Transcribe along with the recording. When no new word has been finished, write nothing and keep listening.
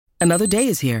Another day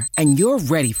is here, and you're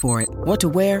ready for it. What to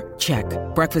wear? Check.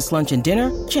 Breakfast, lunch, and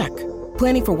dinner? Check.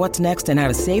 Planning for what's next and how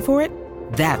to save for it?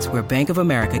 That's where Bank of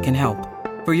America can help.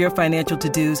 For your financial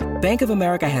to-dos, Bank of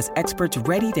America has experts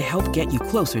ready to help get you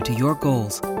closer to your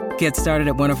goals. Get started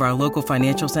at one of our local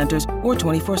financial centers or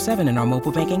 24/7 in our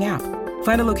mobile banking app.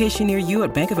 Find a location near you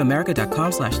at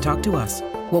bankofamerica.com/talktous.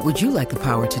 What would you like the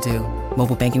power to do?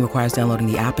 Mobile banking requires downloading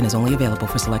the app and is only available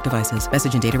for select devices.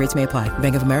 Message and data rates may apply.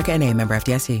 Bank of America N.A., member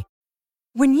FDIC.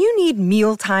 When you need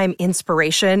mealtime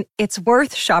inspiration, it's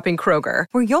worth shopping Kroger,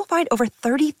 where you'll find over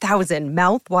 30,000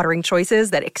 mouth-watering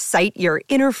choices that excite your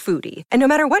inner foodie. And no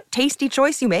matter what tasty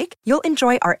choice you make, you'll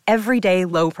enjoy our everyday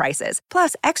low prices,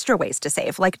 plus extra ways to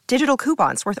save, like digital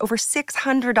coupons worth over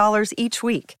 $600 each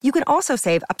week. You can also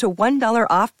save up to $1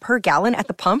 off per gallon at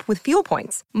the pump with fuel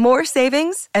points. More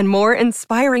savings and more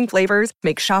inspiring flavors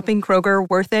make shopping Kroger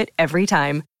worth it every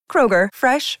time. Kroger,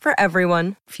 fresh for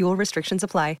everyone. Fuel restrictions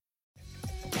apply.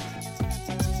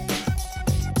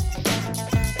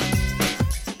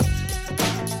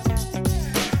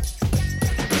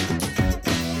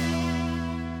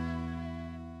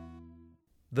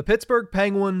 The Pittsburgh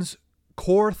Penguins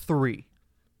core three: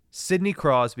 Sidney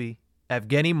Crosby,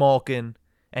 Evgeny Malkin,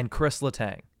 and Chris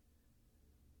Letang.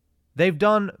 They've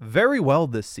done very well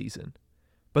this season,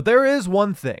 but there is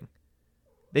one thing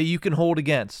that you can hold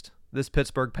against this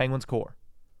Pittsburgh Penguins core.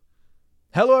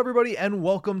 Hello everybody and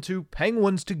welcome to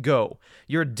Penguins to Go,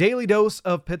 your daily dose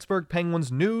of Pittsburgh Penguins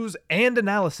news and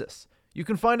analysis. You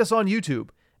can find us on YouTube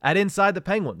at Inside the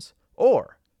Penguins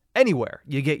or anywhere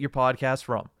you get your podcast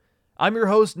from. I'm your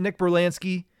host, Nick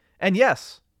Berlansky, and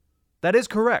yes, that is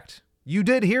correct. You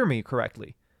did hear me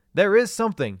correctly. There is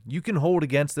something you can hold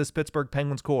against this Pittsburgh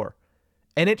Penguins core,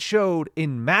 and it showed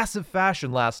in massive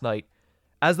fashion last night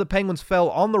as the Penguins fell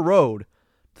on the road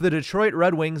to the Detroit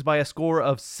Red Wings by a score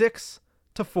of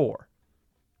 6-4.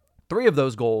 3 of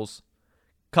those goals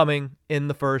coming in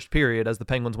the first period as the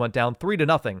Penguins went down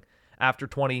 3-0 after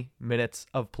 20 minutes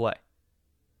of play.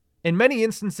 In many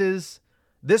instances,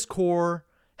 this core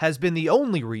has been the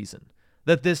only reason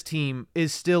that this team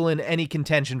is still in any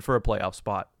contention for a playoff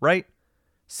spot, right?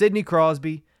 Sidney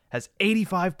Crosby has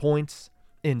 85 points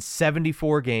in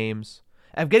 74 games.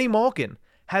 Evgeny Malkin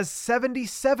has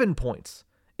 77 points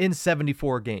in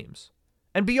 74 games.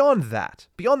 And beyond that,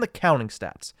 beyond the counting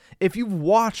stats, if you've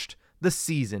watched the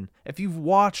season, if you've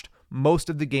watched most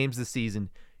of the games this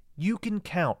season, you can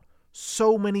count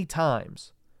so many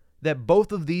times that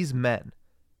both of these men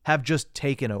have just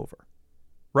taken over.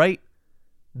 Right?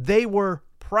 They were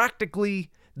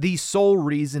practically the sole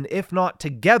reason, if not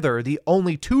together, the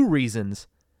only 2 reasons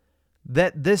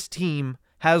that this team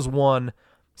has won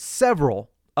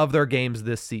several of their games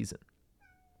this season.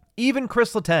 Even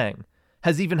Chris Letang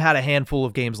has even had a handful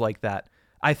of games like that.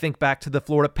 I think back to the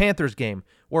Florida Panthers game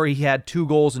where he had 2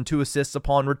 goals and 2 assists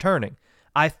upon returning.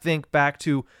 I think back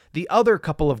to the other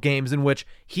couple of games in which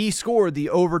he scored the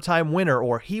overtime winner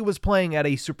or he was playing at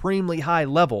a supremely high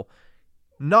level.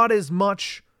 Not as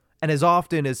much and as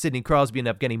often as Sidney Crosby and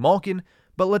Evgeny Malkin,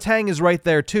 but Letang is right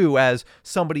there too as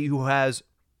somebody who has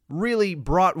really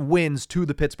brought wins to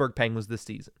the Pittsburgh Penguins this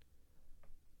season.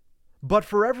 But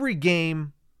for every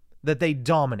game that they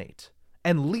dominate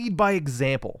and lead by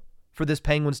example for this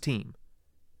Penguins team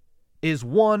is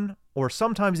 1 or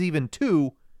sometimes even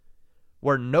 2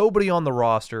 where nobody on the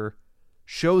roster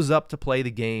shows up to play the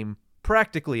game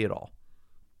practically at all.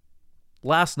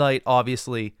 Last night,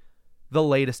 obviously, the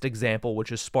latest example,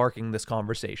 which is sparking this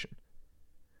conversation.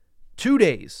 2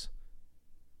 days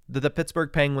that the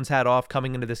Pittsburgh Penguins had off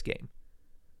coming into this game.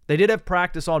 They did have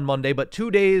practice on Monday, but 2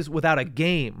 days without a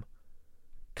game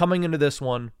coming into this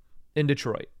one in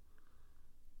Detroit.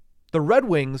 The Red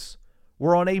Wings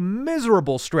were on a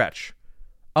miserable stretch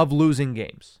of losing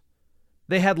games.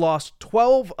 They had lost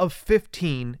 12 of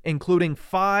 15, including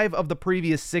 5 of the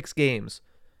previous 6 games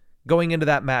going into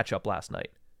that matchup last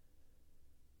night.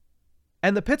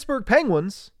 And the Pittsburgh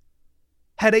Penguins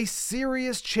had a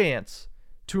serious chance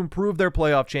to improve their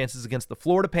playoff chances against the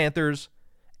Florida Panthers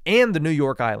and the New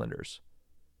York Islanders.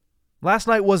 Last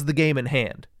night was the game in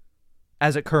hand,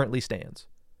 as it currently stands.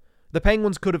 The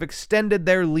Penguins could have extended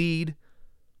their lead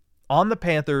on the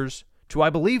Panthers to, I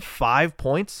believe, 5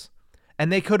 points,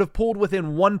 and they could have pulled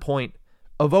within 1 point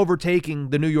of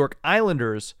overtaking the New York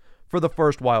Islanders for the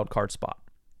first wild card spot.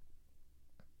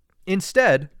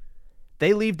 Instead,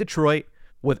 they leave Detroit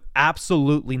with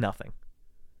absolutely nothing.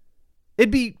 It'd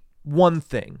be one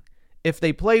thing if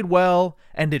they played well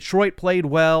and Detroit played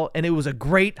well and it was a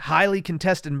great, highly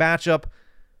contested matchup,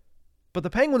 but the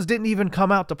Penguins didn't even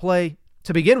come out to play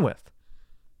to begin with.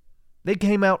 They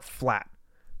came out flat.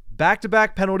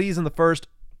 Back-to-back penalties in the first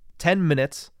 10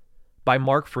 minutes by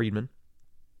Mark Friedman.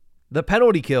 The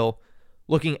penalty kill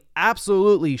looking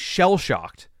absolutely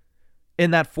shell-shocked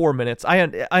in that 4 minutes. I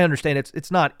understand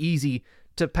it's not easy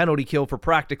to penalty kill for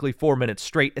practically 4 minutes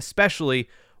straight, especially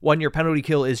when your penalty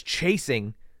kill is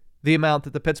chasing the amount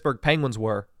that the Pittsburgh Penguins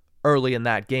were early in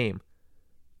that game.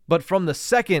 But from the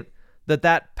second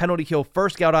that penalty kill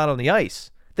first got out on the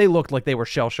ice, they looked like they were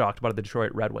shell-shocked by the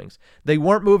Detroit Red Wings. They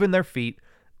weren't moving their feet.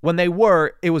 When they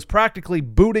were, it was practically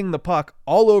booting the puck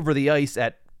all over the ice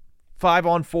at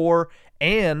 5-on-4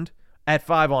 and at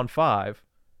 5-on-5.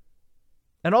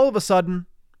 And all of a sudden,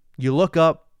 you look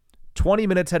up, 20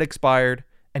 minutes had expired,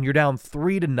 and you're down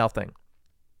 3-0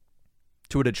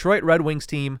 to a Detroit Red Wings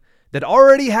team that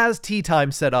already has tea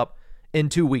time set up in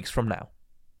 2 weeks from now.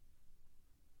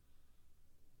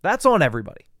 That's on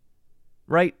everybody,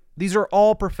 right? These are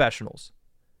all professionals.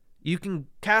 You can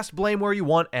cast blame where you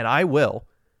want, and I will.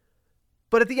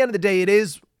 But at the end of the day, it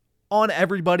is on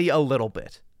everybody a little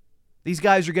bit. These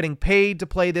guys are getting paid to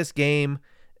play this game.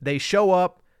 They show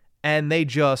up, and they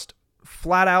just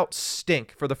flat out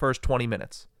stink for the first 20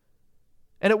 minutes.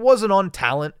 And it wasn't on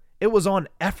talent. It was on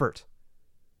effort.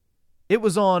 It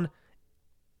was on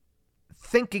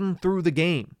thinking through the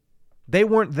game. They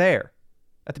weren't there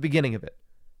at the beginning of it.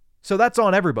 So that's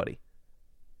on everybody.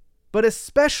 But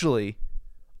especially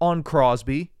on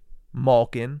Crosby,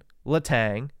 Malkin,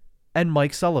 Letang, and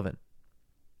Mike Sullivan.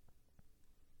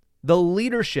 The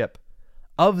leadership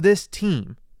of this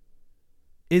team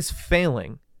is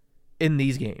failing in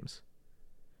these games.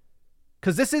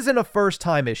 Because this isn't a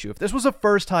first-time issue. If this was a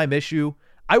first-time issue,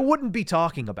 I wouldn't be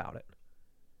talking about it.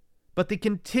 But the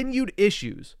continued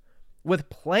issues with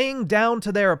playing down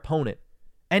to their opponent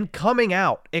and coming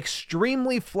out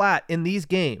extremely flat in these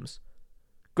games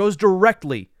goes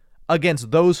directly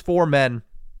against those four men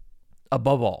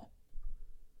above all.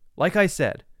 Like I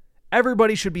said,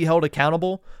 everybody should be held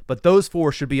accountable, but those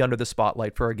four should be under the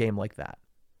spotlight for a game like that.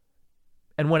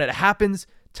 And when it happens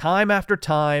time after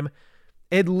time,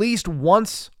 at least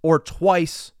once or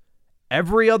twice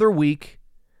every other week,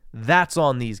 that's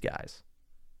on these guys.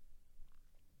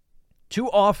 Too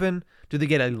often do they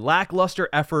get a lackluster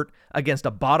effort against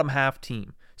a bottom half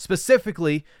team.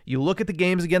 Specifically, you look at the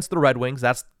games against the Red Wings,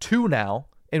 that's 2 now,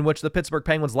 in which the Pittsburgh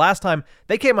Penguins last time,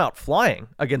 they came out flying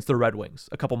against the Red Wings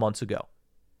a couple months ago.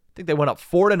 I think they went up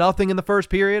 4-0 in the first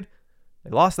period.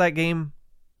 They lost that game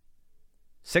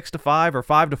 6-5 or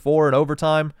 5-4 in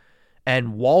overtime.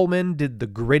 And Wallman did the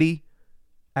gritty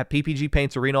at PPG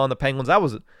Paints Arena on the Penguins. That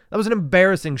was an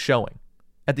embarrassing showing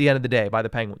at the end of the day by the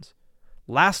Penguins.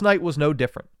 Last night was no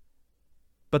different.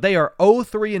 But they are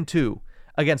 0-3-2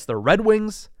 against the Red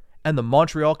Wings and the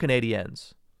Montreal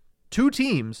Canadiens. Two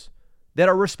teams that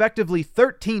are respectively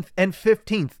 13th and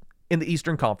 15th in the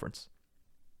Eastern Conference.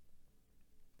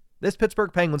 This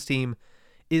Pittsburgh Penguins team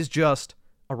is just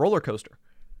a roller coaster.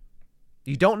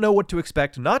 You don't know what to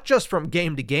expect, not just from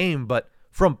game to game, but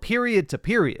from period to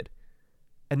period.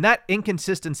 And that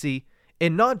inconsistency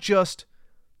in not just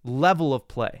level of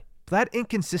play, but that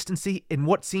inconsistency in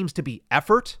what seems to be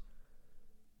effort,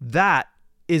 that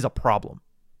is a problem.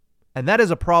 And that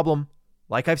is a problem,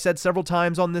 like I've said several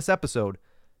times on this episode,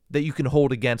 that you can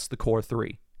hold against the core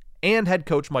three and head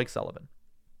coach Mike Sullivan.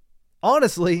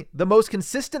 Honestly, the most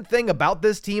consistent thing about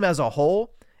this team as a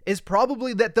whole is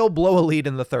probably that they'll blow a lead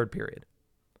in the third period.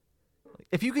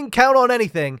 If you can count on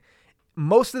anything,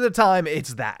 most of the time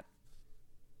it's that.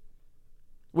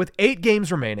 With 8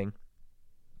 games remaining,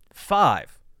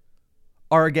 5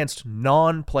 are against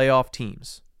non-playoff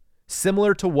teams,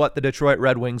 similar to what the Detroit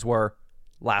Red Wings were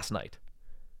last night.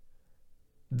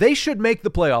 They should make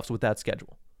the playoffs with that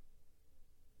schedule.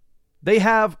 They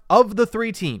have, of the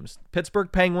 3 teams,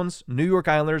 Pittsburgh Penguins, New York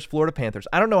Islanders, Florida Panthers,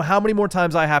 I don't know how many more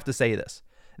times I have to say this.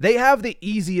 They have the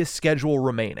easiest schedule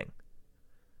remaining.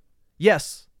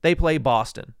 Yes, they play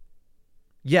Boston.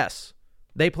 Yes,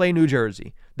 they play New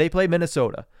Jersey. They play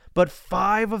Minnesota. But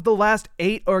 5 of the last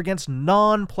 8 are against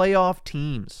non-playoff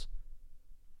teams.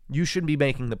 You should be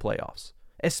making the playoffs,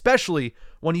 especially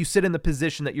when you sit in the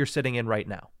position that you're sitting in right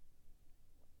now.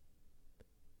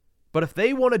 But if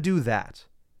they want to do that,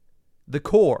 the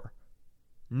core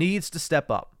needs to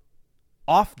step up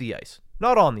off the ice,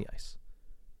 not on the ice.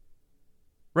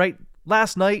 Right?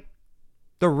 Last night,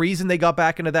 the reason they got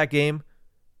back into that game,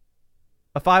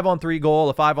 a 5-on-3 goal,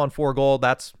 a 5-on-4 goal,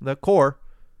 that's the core,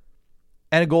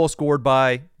 and a goal scored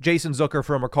by Jason Zucker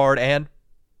from Ricard and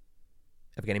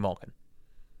Evgeny Malkin.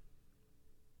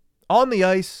 On the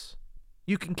ice,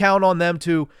 you can count on them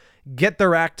to get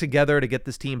their act together to get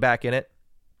this team back in it.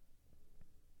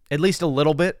 At least a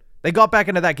little bit. They got back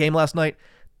into that game last night.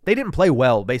 They didn't play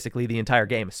well, basically, the entire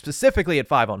game, specifically at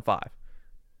 5-on-5.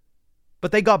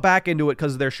 but they got back into it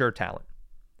because of their sheer talent.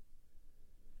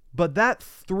 But that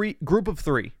group of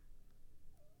three,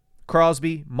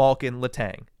 Crosby, Malkin,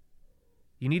 Letang,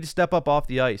 you need to step up off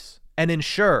the ice and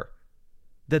ensure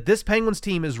that this Penguins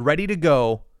team is ready to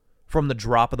go from the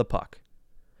drop of the puck.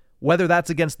 Whether that's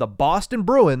against the Boston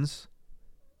Bruins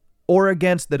or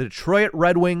against the Detroit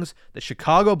Red Wings, the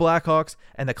Chicago Blackhawks,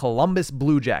 and the Columbus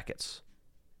Blue Jackets.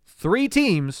 3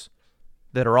 teams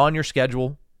that are on your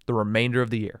schedule the remainder of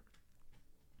the year.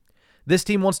 This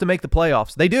team wants to make the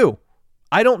playoffs. They do.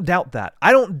 I don't doubt that.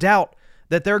 I don't doubt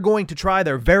that they're going to try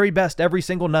their very best every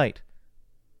single night.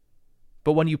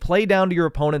 But when you play down to your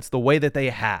opponents the way that they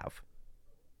have,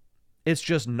 it's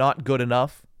just not good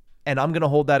enough. And I'm going to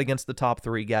hold that against the top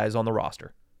 3 guys on the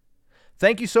roster.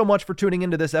 Thank you so much for tuning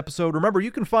into this episode. Remember,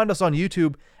 you can find us on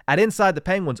YouTube at Inside the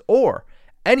Penguins or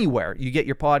anywhere you get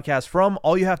your podcast from.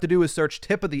 All you have to do is search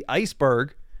Tip of the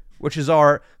Iceberg, which is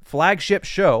our flagship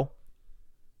show,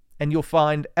 and you'll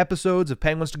find episodes of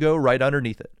Penguins to Go right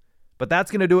underneath it. But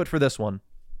that's going to do it for this one.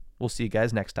 We'll see you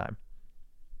guys next time.